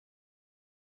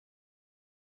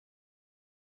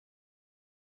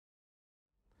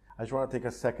I just want to take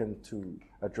a second to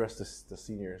address the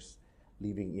seniors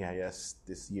leaving EIS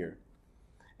this year.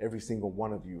 Every single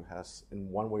one of you has,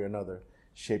 in one way or another,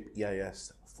 shaped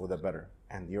EIS for the better,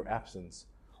 and your absence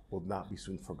will not be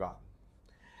soon forgotten.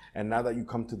 And now that you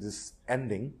come to this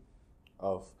ending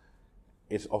of,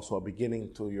 it's also a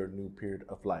beginning to your new period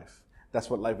of life. That's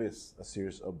what life is, a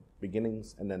series of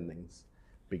beginnings and endings,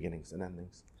 beginnings and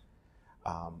endings.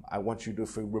 I want you to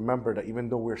remember that even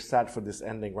though we're sad for this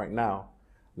ending right now,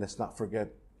 let's not forget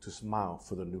to smile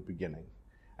for the new beginning.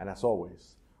 And as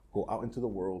always, go out into the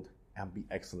world and be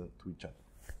excellent to each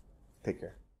other. Take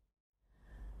care.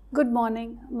 Good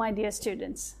morning, my dear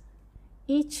students.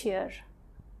 Each year,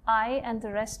 I and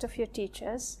the rest of your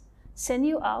teachers send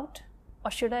you out,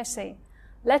 or should I say,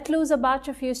 let loose a batch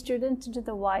of you students into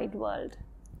the wide world,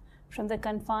 from the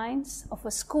confines of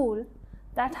a school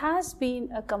that has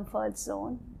been a comfort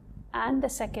zone and a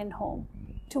second home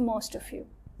to most of you.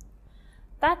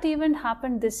 That even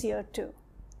happened this year too.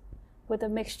 With a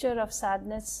mixture of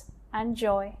sadness and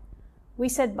joy, we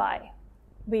said bye.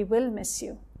 We will miss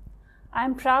you. I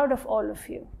am proud of all of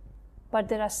you, but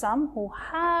there are some who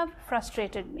have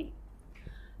frustrated me.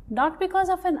 Not because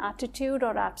of an attitude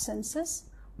or absences,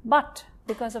 but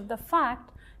because of the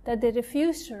fact that they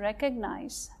refuse to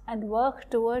recognize and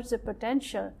work towards the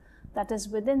potential that is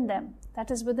within them, that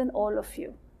is within all of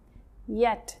you.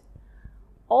 Yet,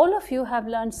 all of you have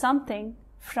learned something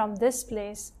from this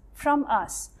place, from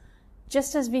us,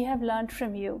 just as we have learned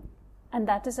from you, and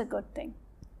that is a good thing.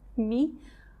 Me,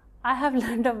 I have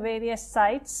learned of various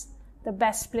sites, the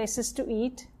best places to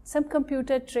eat, some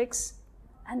computer tricks,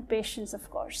 and patience,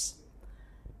 of course.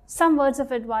 Some words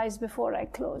of advice before I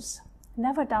close.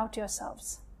 Never doubt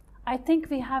yourselves. I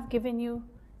think we have given you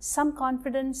some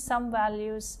confidence, some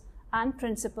values and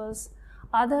principles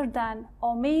other than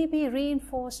or maybe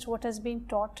reinforced what has been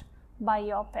taught by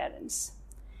your parents.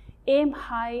 Aim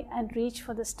high and reach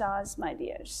for the stars, my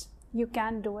dears. You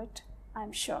can do it,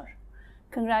 I'm sure.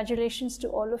 Congratulations to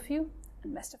all of you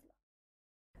and best of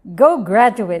luck. Go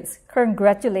graduates!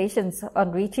 Congratulations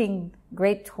on reaching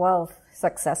grade 12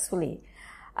 successfully.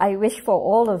 I wish for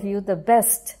all of you the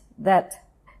best that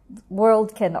the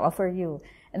world can offer you.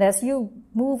 And as you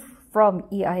move from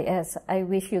EIS, I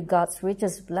wish you God's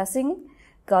richest blessing,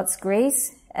 God's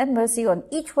grace and mercy on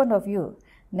each one of you.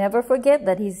 Never forget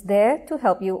that He's there to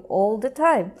help you all the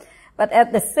time. But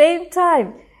at the same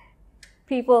time,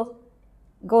 people,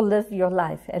 go live your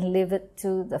life and live it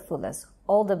to the fullest.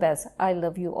 All the best. I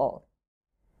love you all.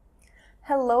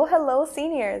 Hello, hello,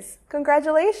 seniors.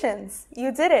 Congratulations.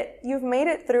 You did it. You've made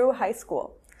it through high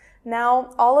school.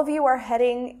 Now, all of you are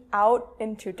heading out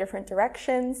into different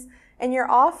directions, and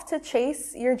you're off to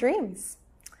chase your dreams.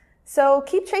 So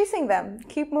keep chasing them.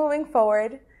 Keep moving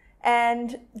forward,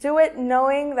 and do it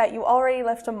knowing that you already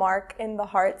left a mark in the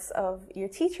hearts of your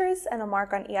teachers and a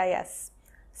mark on EIS.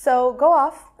 So go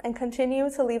off and continue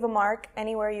to leave a mark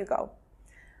anywhere you go.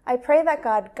 I pray that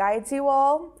God guides you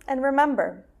all, and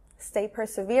remember, stay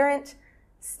perseverant,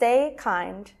 stay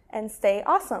kind, and stay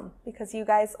awesome, because you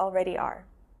guys already are.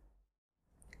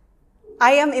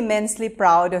 I am immensely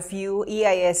proud of you,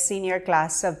 EIS Senior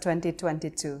Class of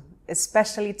 2022,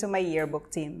 especially to my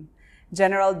yearbook team,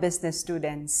 general business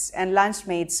students, and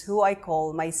lunchmates who I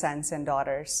call my sons and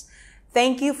daughters.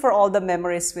 Thank you for all the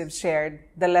memories we've shared,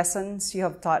 the lessons you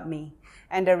have taught me,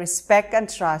 and the respect and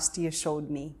trust you showed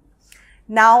me.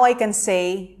 Now I can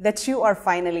say that you are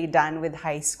finally done with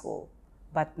high school,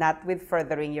 but not with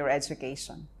furthering your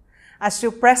education. As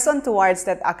you press on towards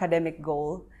that academic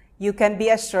goal, you can be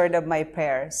assured of my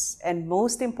prayers, and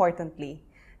most importantly,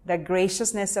 the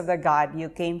graciousness of the God you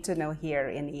came to know here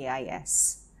in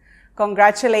EIS.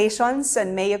 Congratulations,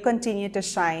 and may you continue to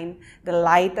shine the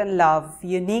light and love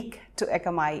unique to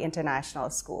Ekamai International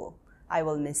School. I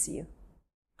will miss you.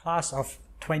 Class of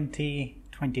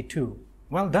 2022,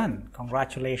 well done.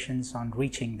 Congratulations on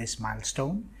reaching this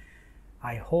milestone.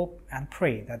 I hope and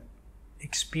pray that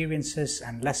experiences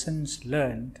and lessons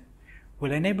learned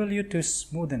will enable you to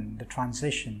smoothen the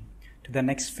transition to the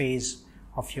next phase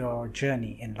of your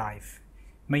journey in life.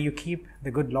 May you keep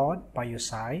the good Lord by your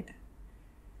side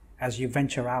as you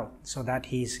venture out, so that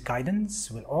His guidance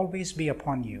will always be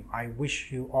upon you. I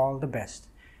wish you all the best,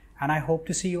 and I hope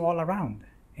to see you all around.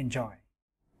 Enjoy.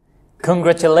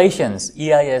 Congratulations,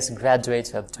 EIS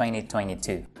graduates of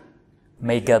 2022.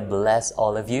 May God bless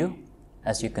all of you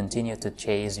as you continue to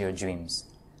chase your dreams.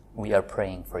 We are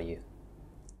praying for you.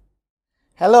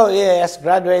 Hello, EIS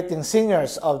graduating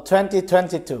seniors of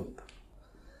 2022.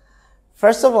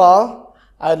 First of all,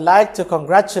 I'd like to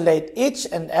congratulate each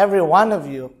and every one of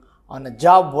you on a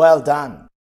job well done.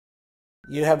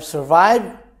 You have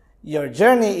survived your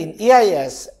journey in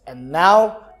EIS, and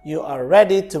now you are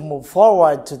ready to move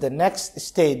forward to the next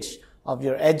stage of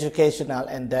your educational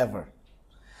endeavor.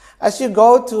 As you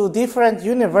go to different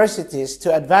universities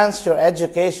to advance your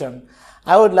education,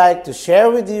 I would like to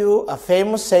share with you a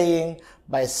famous saying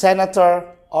by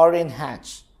Senator Orrin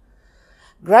Hatch.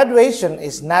 Graduation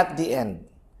is not the end,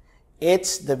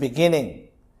 it's the beginning.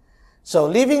 So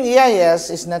leaving EIS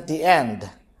is not the end,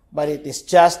 but it is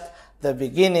just the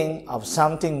beginning of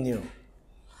something new.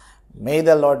 May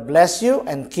the Lord bless you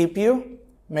and keep you.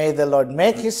 May the Lord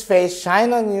make His face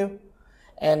shine on you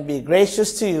and be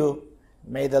gracious to you.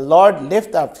 May the Lord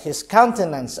lift up His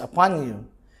countenance upon you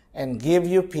and give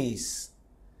you peace.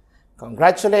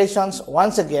 Congratulations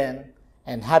once again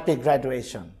and happy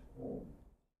graduation.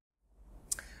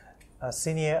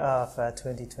 Senior of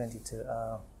 2022.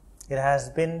 It has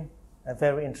been a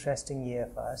very interesting year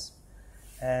for us,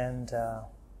 and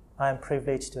I'm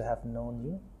privileged to have known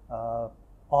you,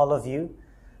 all of you,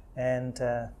 and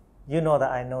you know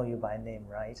that I know you by name,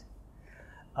 right?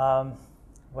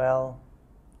 Well,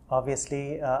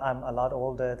 obviously I'm a lot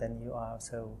older than you are,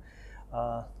 so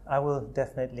I will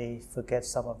definitely forget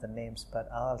some of the names, but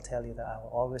I'll tell you that I will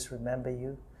always remember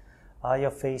you.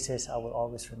 Your faces, I will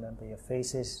always remember your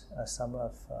faces. Some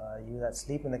of you that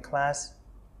sleep in the class,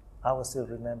 I will still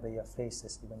remember your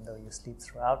faces, even though you sleep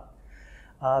throughout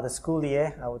the school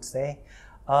year, I would say.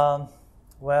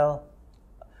 Well,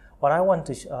 what I want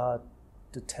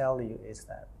to tell you is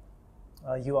that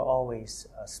you are always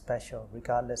special,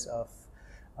 regardless of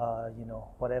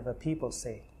whatever people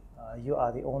say. You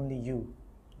are the only you.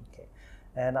 Okay,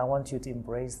 and I want you to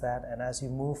embrace that. And as you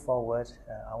move forward,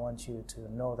 I want you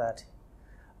to know that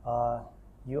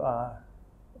you are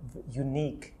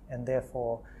unique, and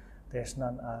therefore there's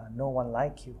no one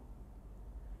like you.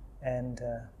 And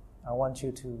I want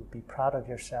you to be proud of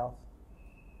yourself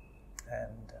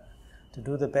and to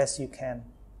do the best you can,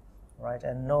 right?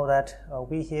 And know that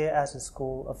we here as a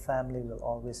school, a family, will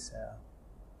always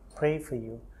pray for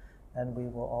you, and we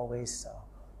will always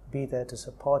be there to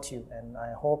support you. And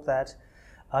I hope that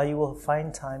you will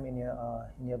find time in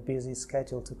your busy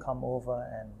schedule to come over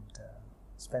and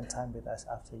spend time with us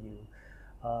after you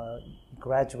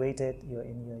graduated, you're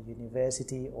in your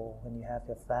university, or when you have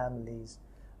your families.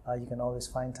 You can always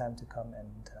find time to come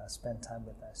and spend time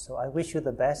with us. So I wish you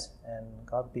the best, and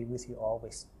God be with you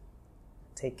always.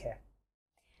 Take care.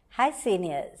 Hi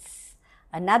seniors.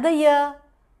 Another year,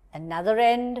 another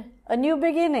end, a new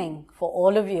beginning for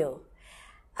all of you.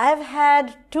 I've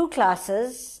had 2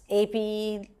 classes,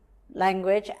 AP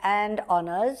Language and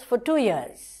Honors, for 2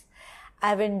 years.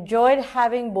 I've enjoyed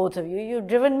having both of you. You've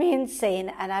driven me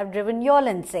insane, and I've driven you all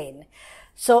insane.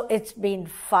 So it's been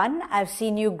fun. I've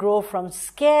seen you grow from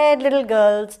scared little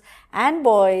girls and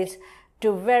boys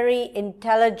to very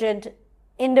intelligent,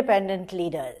 independent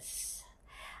leaders.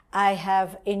 I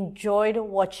have enjoyed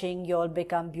watching you all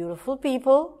become beautiful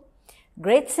people,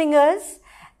 great singers,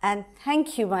 and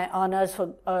thank you, my honors,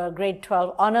 for grade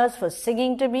 12 honors, for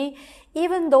singing to me,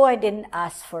 even though I didn't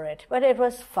ask for it, but it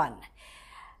was fun.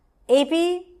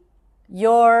 AP,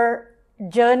 your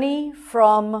journey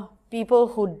from people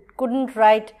who couldn't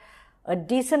write a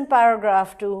decent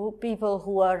paragraph to people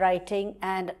who are writing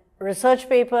and research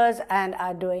papers and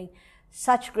are doing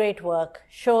such great work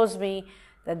shows me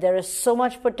that there is so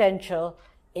much potential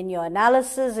in your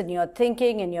analysis, in your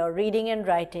thinking, in your reading and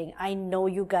writing. I know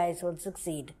you guys will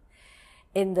succeed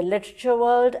in the literature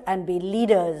world and be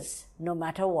leaders no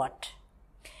matter what.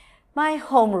 My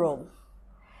homeroom,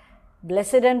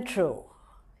 blessed and true,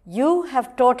 you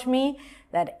have taught me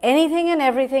that anything and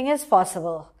everything is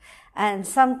possible, and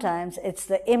sometimes it's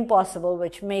the impossible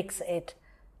which makes it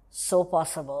so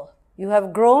possible. You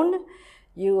have grown,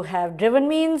 you have driven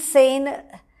me insane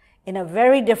in a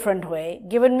very different way,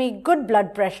 given me good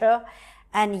blood pressure,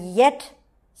 and yet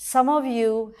some of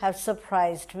you have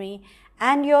surprised me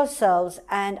and yourselves,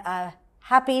 and are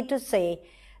happy to say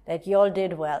that you all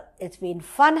did well. It's been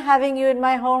fun having you in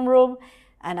my homeroom,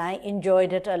 and I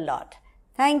enjoyed it a lot.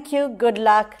 Thank you, good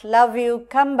luck, love you,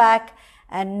 come back,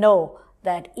 and know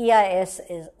that EIS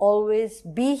is always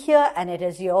be here and it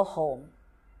is your home.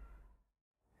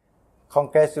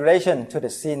 Congratulations to the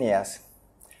seniors.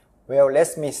 Well,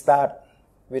 let me start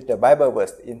with the Bible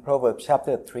verse in Proverbs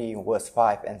chapter 3, verse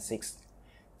 5 and 6.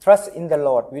 Trust in the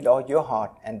Lord with all your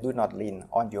heart and do not lean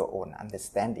on your own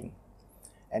understanding.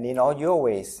 And in all your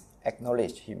ways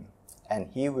acknowledge Him, and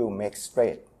He will make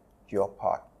straight your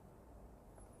path.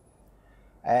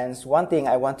 And one thing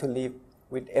I want to leave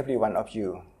with every one of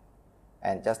you,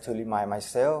 and just to remind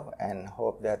myself and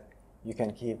hope that you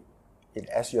can keep it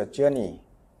as your journey.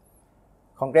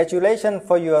 Congratulations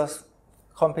for your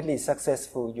completely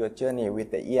successful your journey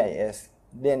with the EIS,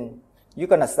 then you're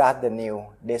going to start the new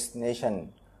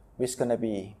destination, which is going to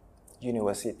be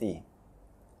university.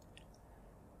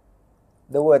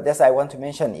 The word that I want to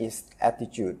mention is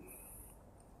attitude.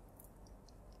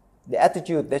 The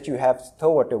attitude that you have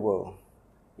toward the world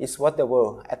is what the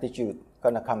world attitude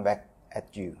going to come back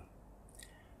at you.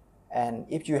 And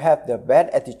if you have the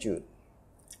bad attitude,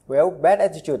 well, bad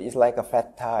attitude is like a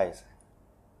flat tire.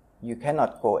 You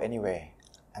cannot go anywhere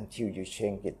until you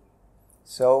change it.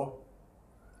 So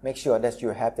make sure that you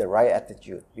have the right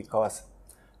attitude, because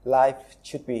life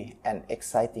should be an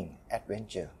exciting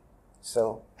adventure.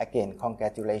 So again,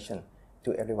 congratulations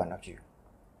to every one of you.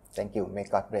 Thank you. May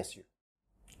God bless you.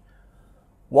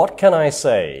 What can I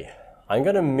say? I'm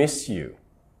going to miss you.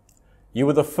 You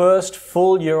were the first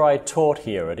full year I taught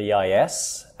here at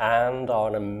EIS and are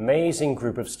an amazing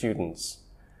group of students.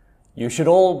 You should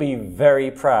all be very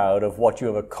proud of what you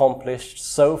have accomplished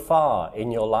so far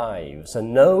in your lives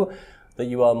and know that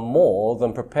you are more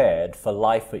than prepared for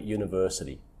life at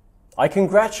university. I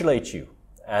congratulate you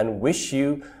and wish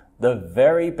you the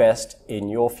very best in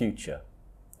your future.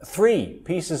 3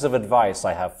 pieces of advice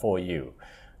I have for you.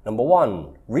 Number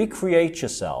 1, recreate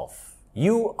yourself.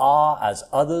 You are as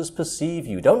others perceive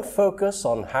you. Don't focus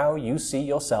on how you see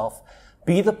yourself.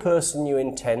 Be the person you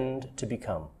intend to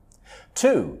become.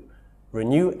 2,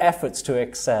 renew efforts to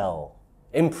excel.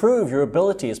 Improve your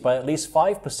abilities by at least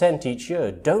 5% each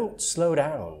year. Don't slow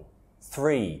down.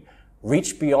 3,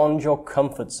 reach beyond your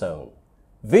comfort zone.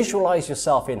 Visualize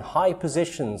yourself in high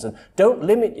positions and don't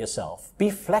limit yourself.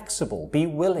 Be flexible, be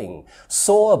willing.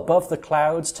 Soar above the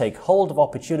clouds, take hold of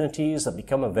opportunities that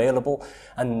become available,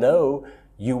 and know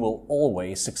you will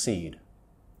always succeed.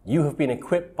 You have been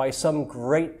equipped by some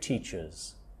great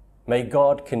teachers. May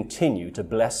God continue to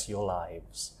bless your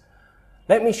lives.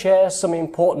 Let me share some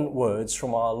important words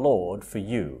from our Lord for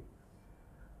you.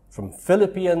 From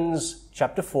Philippians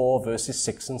chapter 4, verses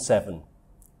 6 and 7.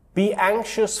 Be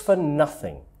anxious for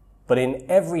nothing, but in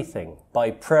everything,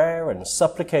 by prayer and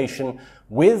supplication,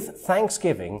 with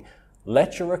thanksgiving,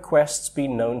 let your requests be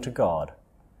known to God.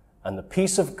 And the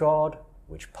peace of God,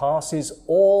 which passes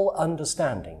all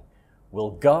understanding,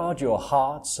 will guard your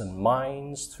hearts and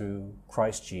minds through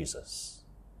Christ Jesus.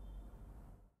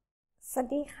 สวัส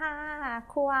ดีค่ะ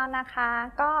ครูวาวนะคะ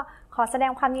ก็ขอแสด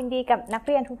งความยินดีกับนักเ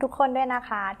รียนทุกๆคนด้วยนะ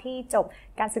คะที่จบ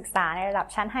การศึกษาในระดับ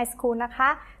ชั้นไฮสคูลนะคะ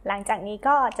หลังจากนี้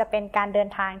ก็จะเป็นการเดิน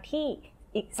ทางที่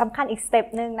อีกสำคัญอีกสเต็ป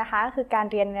นึงนะคะคือการ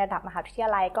เรียนในระดับมหาวิทย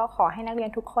าลัยก็ขอให้นักเรียน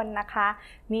ทุกคนนะคะ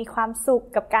มีความสุข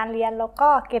กับการเรียนแล้วก็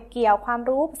เก็บเกี่ยวความ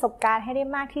รู้ประสบการณ์ให้ได้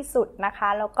มากที่สุดนะคะ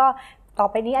แล้วก็ต่อ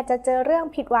ไปนี้อาจจะเจอเรื่อง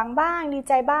ผิดหวังบ้างดี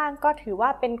ใจบ้างก็ถือว่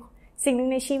าเป็นสิ่งหนึ่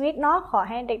งในชีวิตเนาะขอ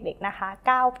ให้เด็กๆนะคะ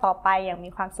ก้าวต่อไปอย่างมี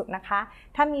ความสุขนะคะ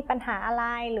ถ้ามีปัญหาอะไร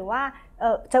หรือว่า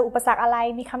เจออุปสรรคอะไร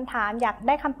มีคำถามอยากไ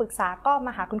ด้คำปรึกษาก็ม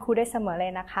าหาคุณครูได้เสมอเล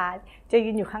ยนะคะจะยื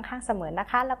นอยู่ข้างๆเสมอนะ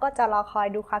คะแล้วก็จะรอคอย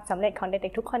ดูความสำเร็จของเด็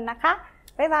กๆทุกคนนะคะ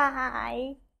บ๊ายบาย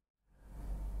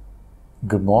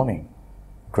Good morning,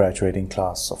 graduating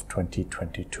class of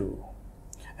 2022,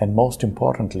 and most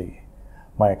importantly,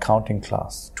 my accounting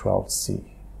class 12C.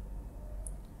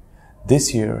 This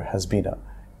year has been an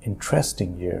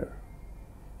interesting year.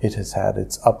 It has had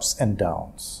its ups and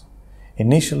downs.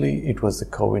 Initially, it was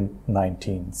the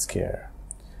COVID-19 scare.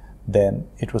 Then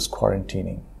it was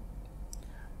quarantining.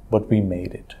 But we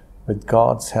made it. With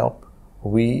God's help,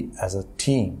 we as a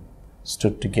team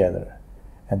stood together,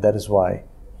 and that is why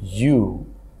you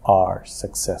are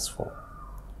successful.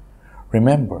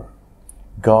 Remember,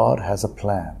 God has a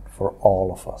plan for all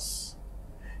of us.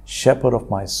 Shepherd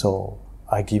of my soul,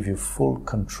 I give you full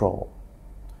control.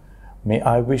 May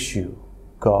I wish you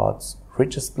God's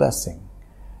richest blessing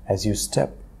as you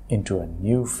step into a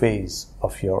new phase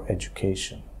of your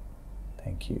education.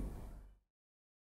 Thank you.